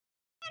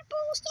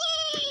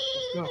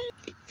Go.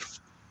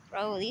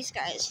 Bro, these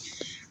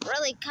guys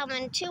really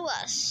coming to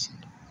us.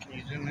 Can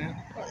you zoom in?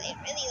 Well, they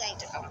really like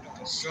to come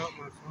to us. Drop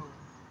my phone.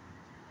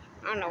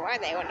 I don't know where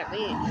they want to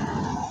be.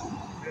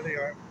 There they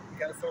are. You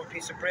gotta throw a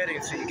piece of bread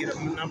in so you get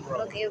a number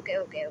on it. Okay.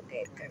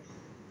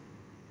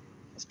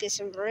 Let's get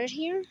some bread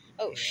here.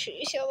 Oh, shoot,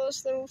 you see all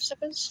those little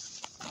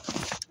suckers?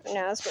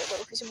 Now let's get a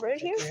little piece of bread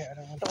here. Yeah, I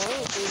don't want Don't worry,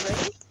 we'll be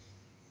ready.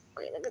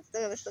 Wait, look at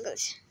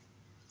this.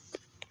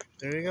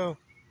 There you go.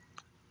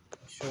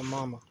 I'll show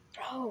Mama.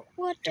 Bro,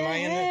 what the Am I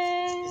in heck?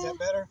 it? Is that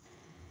better?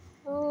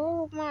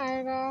 Oh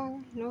my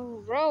god.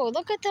 No, bro,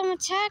 look at them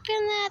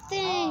attacking that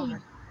thing.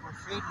 We're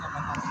feeding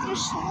them. They're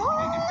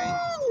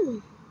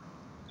slow.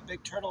 The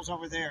big turtle's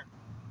over there.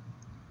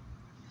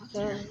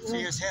 Okay.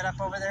 See his head up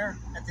over there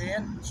at the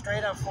end?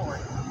 Straight up forward.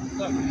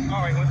 Look.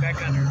 Oh, he went back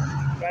under.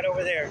 Right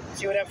over there.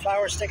 See where that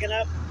flower's sticking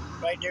up?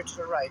 Right there to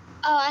the right.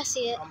 Oh, I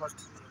see it. Almost.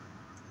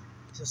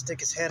 He'll stick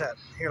his head up.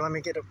 Here, let me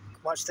get a...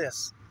 Watch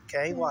this.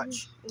 Okay,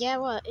 watch. Yeah,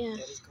 what? Yeah. Yeah,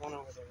 he's going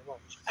over there.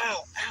 Watch.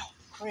 Ow,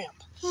 cramp.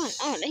 Come on.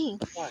 Oh, dang.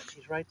 Watch,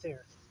 he's right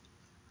there.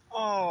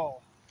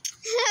 Oh.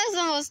 That's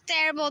the most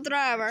terrible throw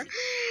ever.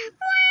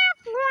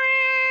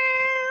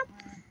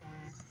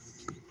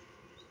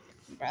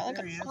 Bro, look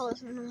There he is. at all this.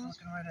 He's looking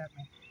right at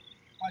me.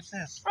 Watch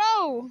this.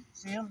 Bro,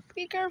 See him?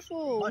 be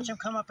careful. Watch him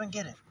come up and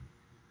get it.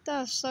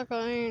 That sucker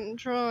ain't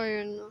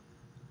trying. Look,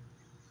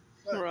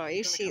 Bro, you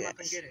he's see gonna come up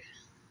this. and get it.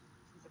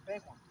 He's a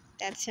big one.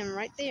 That's him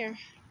right there.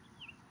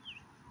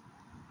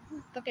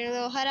 Look at your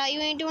little head out. You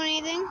ain't doing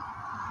anything.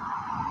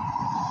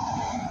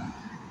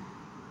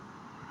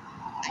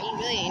 You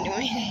really ain't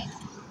doing anything.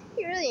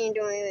 You really ain't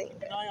doing anything.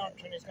 Keep an eye on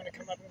him. He's gonna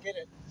come up and get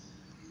it.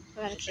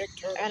 I Big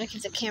turtle. gotta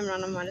keep the camera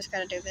on him. I just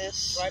gotta do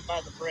this. Right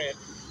by the bread.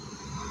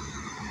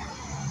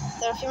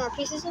 There are a few more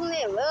pieces in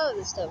there. I love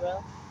this stuff,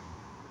 bro.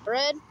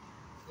 Bread.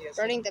 Yes.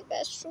 Bread ain't the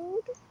best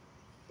food.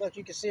 Look,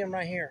 you can see him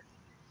right here.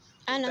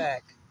 I know.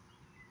 Back.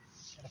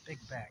 Got a big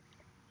back.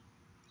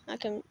 I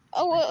can.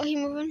 Oh, well, he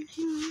moving.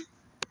 He'll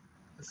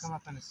come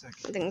up in a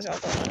second. Things all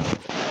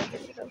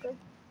good.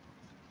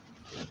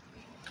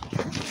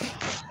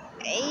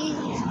 Hey,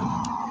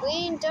 we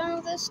ain't done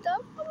with this stuff.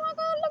 Oh my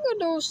god, look at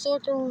those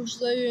suckers.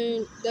 They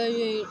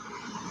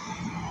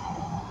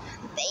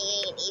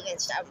ain't even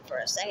stopping for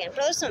a second.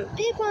 Bro, there's some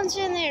big ones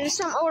in there. There's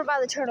some over by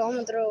the turtle. I'm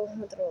gonna throw a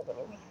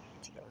little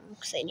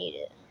because they need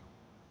it.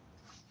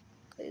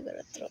 Okay, you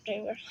gotta throw it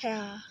there.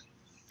 Yeah.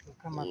 He'll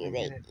come up and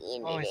get it.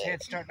 Oh, his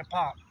head's starting to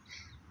pop.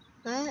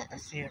 What? I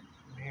see it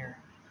from here.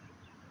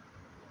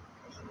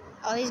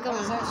 Oh, he's going.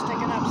 Is that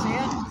sticking up? See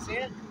it?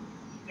 See it?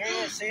 There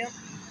it is. See him?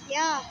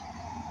 Yeah.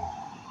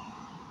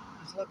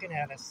 He's looking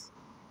at us.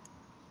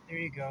 There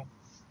you go.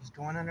 He's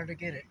going under to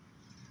get it.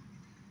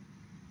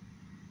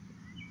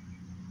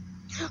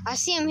 I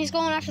see him. He's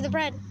going after the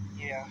bread.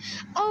 Yeah.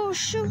 Oh,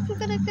 shoot. We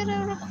gotta get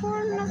a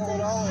recording I'll of pull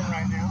it all in this.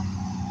 right now.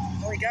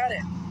 Oh, he got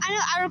it. I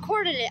know. I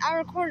recorded it.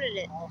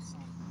 Awesome.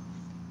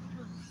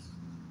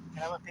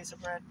 Can I have a piece of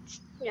bread?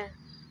 Yeah.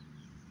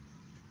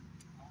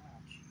 Oh,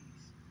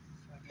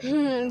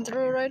 jeez.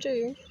 Throw it right to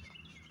you.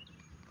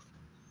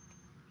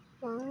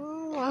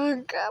 Oh my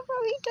god, bro,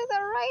 he took it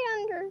right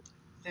under.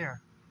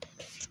 There.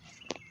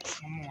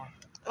 One more.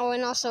 Oh,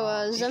 and also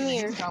He can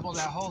Zamir. gobble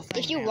that whole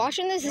thing If you're down.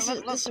 watching this, Here,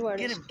 this is where it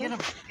Get is. him. Get him.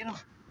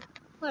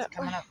 Where? It's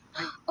coming up.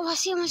 Right. Oh, I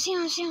see him.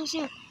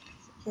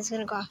 He's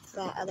gonna go off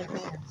that other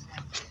bread.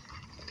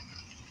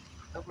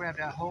 He'll grab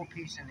that whole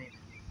piece and eat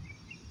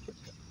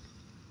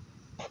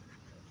it.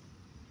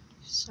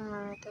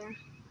 Somewhere right there.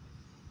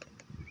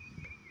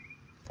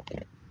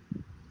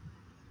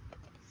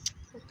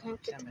 I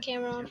can't get the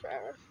camera on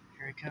forever.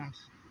 Here he comes.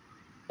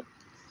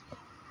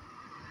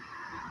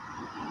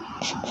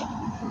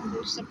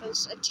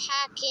 Who's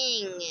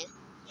attacking?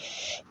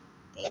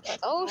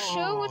 Oh,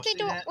 shoot, what they see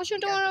doing? that? What you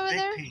Got doing the over big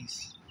there?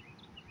 Piece.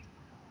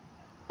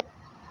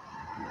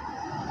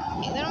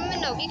 Hey, let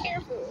him know. Be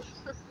careful.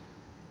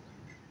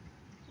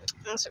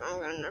 I'm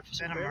gonna nerf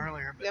some Fed him bread.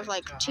 earlier. We have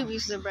like 2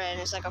 pieces of bread,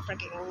 and it's like a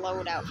freaking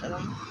loadout for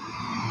them.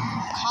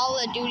 Call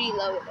of Duty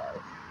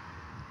loadout.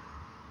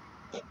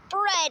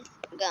 Bread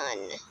gun.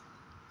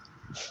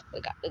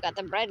 We got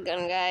the bread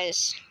gun,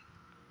 guys.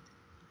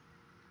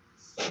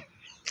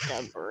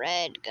 The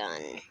bread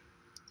gun.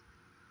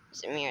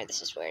 Zamir,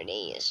 this is where it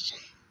is.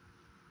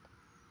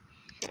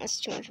 That's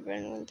too much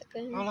bread with the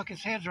gun. Oh, look,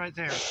 his head's right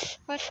there.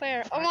 What,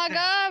 where? Oh Right my there.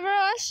 god, bro,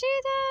 I see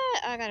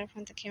that. I gotta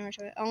point the camera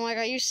to it. Oh my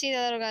god, you see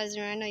that little guy's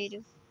there. I know you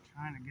do.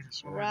 Trying to get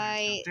it over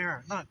Right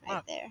there. Look, Right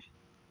look. there.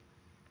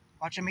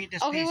 Watch him eat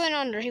this Oh, piece. he went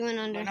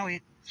under. No, He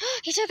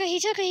took it.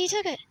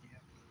 another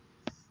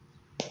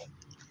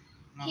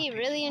He piece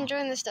really more.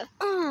 enjoying this stuff.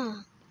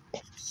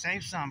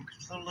 Save some,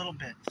 little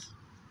bits.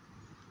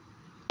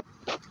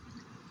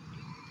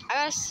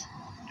 That's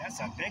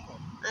a big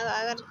one.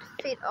 I gotta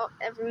feed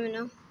every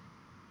minnow.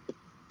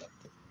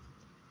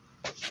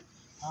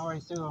 I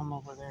already threw him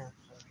over there.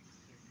 So.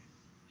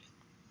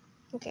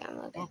 Okay, I'm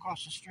Go looking.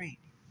 across the street.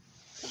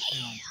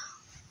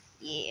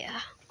 Yeah.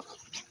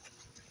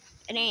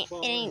 It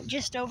ain't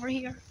just over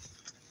here.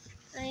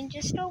 It ain't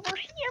just over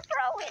here,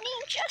 bro. It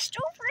ain't just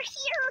over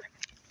here.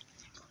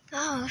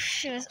 Oh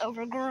shit, it's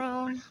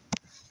overgrown.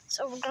 It's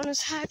overgrown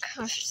as heck.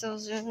 I'm still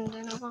zoomed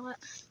in a lot.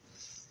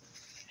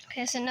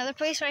 Okay, it's another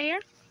place right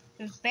here.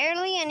 There's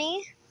barely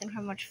any. They don't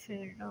have much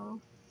food at all.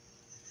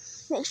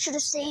 Make sure to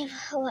save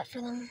a lot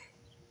for them.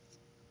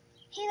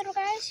 Hey, little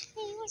guys.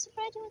 Hey, what's up,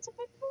 Reggie? What's up,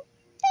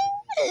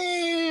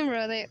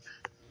 Reggie?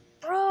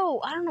 Bro,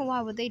 I don't know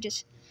why would they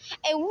just...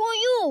 Hey, who are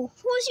you?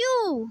 Who's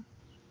you?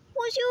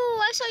 Who's you?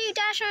 I saw you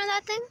dash around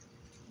that thing.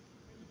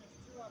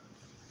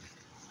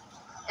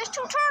 There's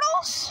 2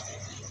 turtles.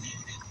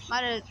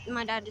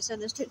 My dad just said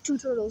there's two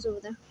turtles over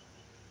there.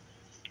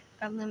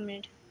 Got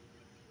limited.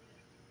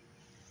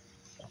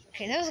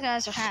 Okay, those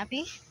guys are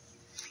happy.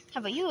 How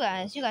about you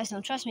guys? You guys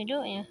don't trust me,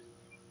 don't you?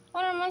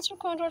 What are monster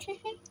coming towards me?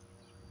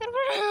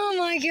 Oh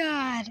my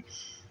god.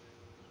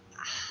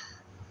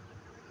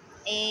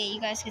 Hey,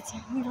 you guys get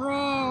some.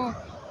 Bro,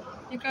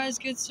 you guys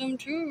get some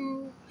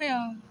too.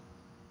 Yeah.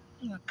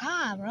 Oh my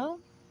god, bro.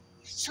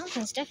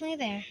 Something's definitely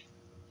there.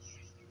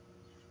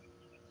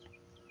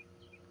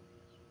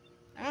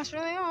 That's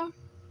really all.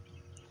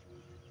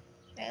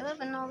 They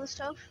live in all this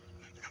stuff.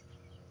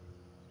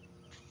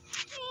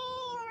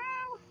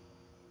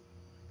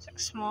 It's like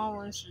small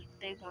ones,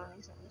 big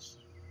ones.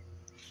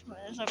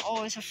 There's like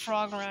always a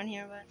frog around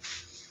here, but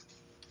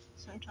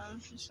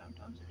sometimes it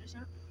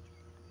isn't.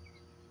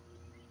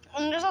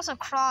 And there's also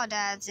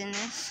crawdads in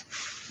this.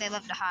 They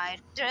love to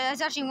hide. There's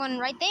actually one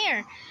right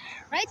there.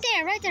 Right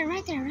there.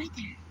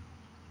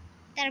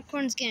 That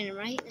acorn's getting him,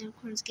 right? That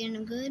acorn's getting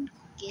him good.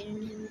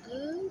 Getting him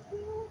good.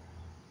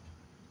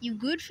 You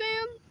good,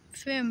 fam?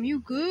 Fam, you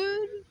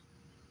good?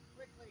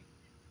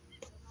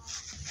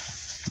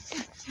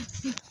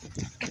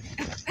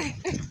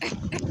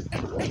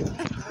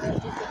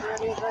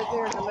 Right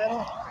there in the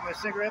middle. My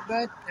cigarette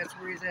butt. That's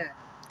where he's at.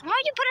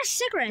 Why'd you put a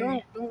cigarette in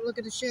there? Don't look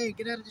at the shade.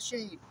 Get out of the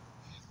shade.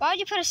 Why'd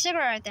you put a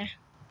cigarette right there?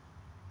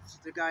 It's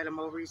the guy I'm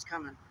over. He's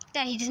coming.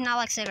 Dad, he does not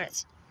like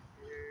cigarettes.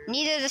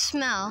 Neither the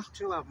smell. There's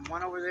 2 of them.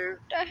 One over there.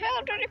 The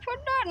hell did he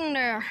put that in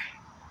there?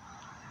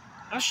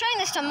 I'm showing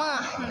this to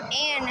Mom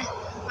and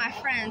my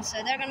friends,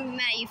 so they're gonna be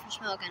mad at you for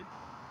smoking.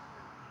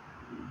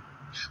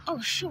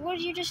 Oh shoot, what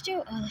did you just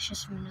do? Oh, that's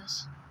just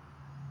minus.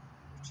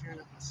 I'm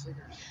tearing up my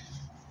cigarette.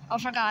 Oh, I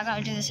forgot, I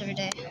gotta do this every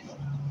day.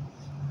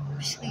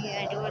 Basically,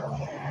 I do it.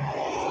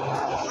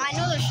 I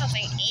know there's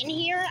something in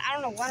here. I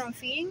don't know what I'm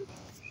feeding.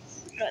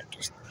 But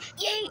just,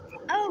 yay!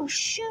 Oh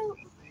shoot!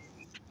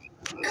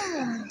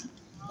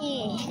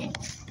 Yeah.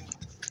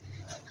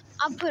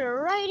 I'll put it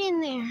right in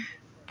there.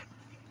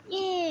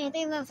 Yeah,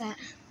 they love that.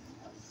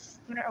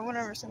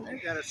 Whatever's in there.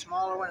 You got a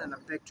smaller one and a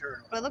big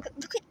turtle. But look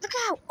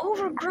how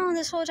overgrown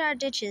this whole entire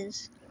ditch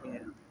is. Yeah.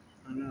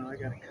 I know. I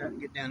gotta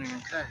get down there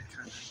and cut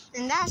it.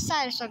 And that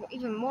side is like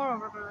even more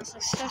overgrown. It's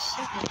like so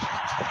stupid.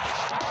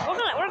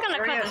 We're gonna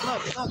cut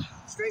this. Look,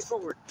 straight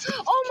forward.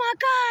 Oh my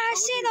god! I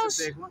see Here's those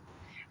the big one.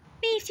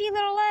 beefy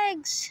little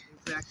legs.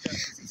 He backed up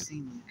because he's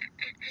seen me.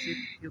 See,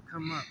 he'll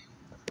come up.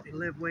 They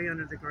live way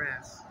under the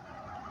grass.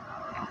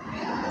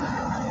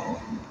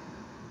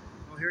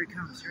 Oh, here he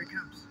comes. Here he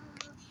comes.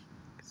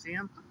 See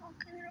him? Oh,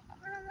 can you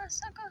record on that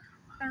sucker?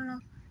 I don't know.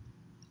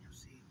 You'll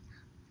see.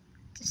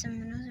 There's some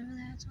minnows over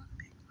there as well.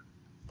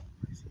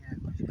 Where's he at?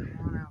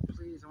 Come on out,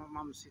 please. I want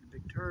Mom to see the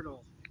big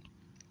turtle.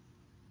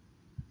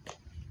 I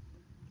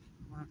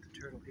want the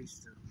turtle eats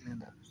the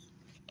minnows.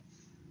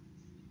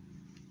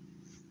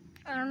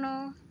 I don't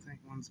know. I think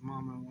one's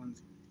Mama and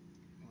one's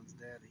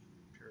Daddy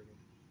turtle.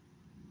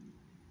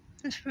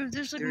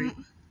 There's like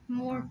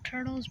more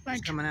turtles by.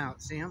 He's coming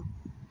out. See him?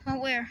 Oh,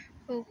 where?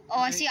 Oh,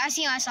 I see. I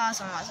saw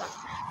some. I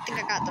think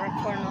I got the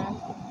recording on.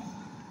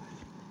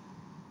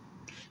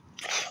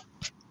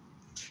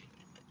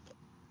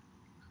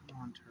 Come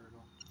on,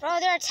 turtle. Bro,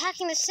 they're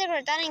attacking the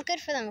cigarette. That ain't good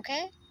for them,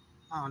 okay?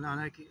 Oh no,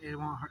 it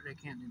won't hurt. They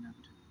can't do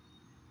nothing.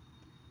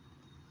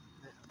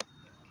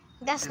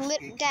 That's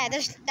Dad.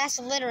 That's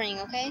littering,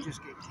 okay?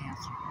 Just get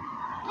cancer.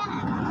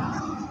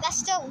 That's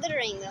still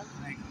littering, though.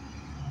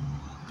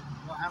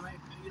 Well, how many?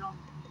 You know.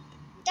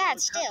 Dad,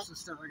 still. Cups and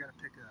stuff I gotta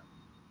pick up.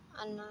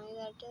 I know you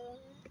gotta do it.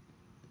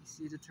 You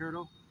see the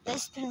turtle?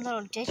 There's been a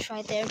little ditch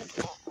right there with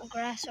the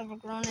grass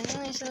overgrown, and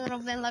then there's a little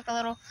bit like a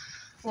little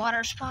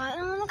water spot.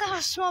 And look at how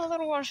small the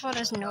little water spot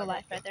is. No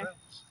life right there.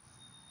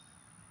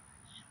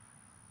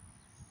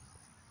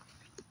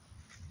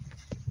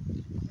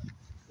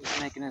 He's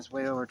making his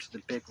way over to the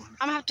big one.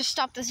 I'm gonna have to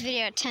stop this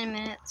video at 10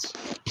 minutes.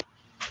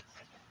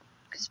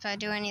 Because if I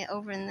do any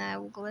over in that, it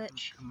will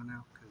glitch. Coming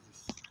out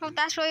Well,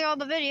 that's really all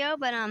the video,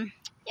 but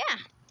yeah.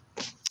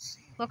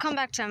 We'll come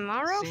back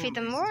tomorrow, feed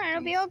them more, and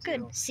it'll be all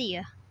good. See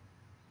ya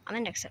on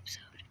the next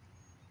episode.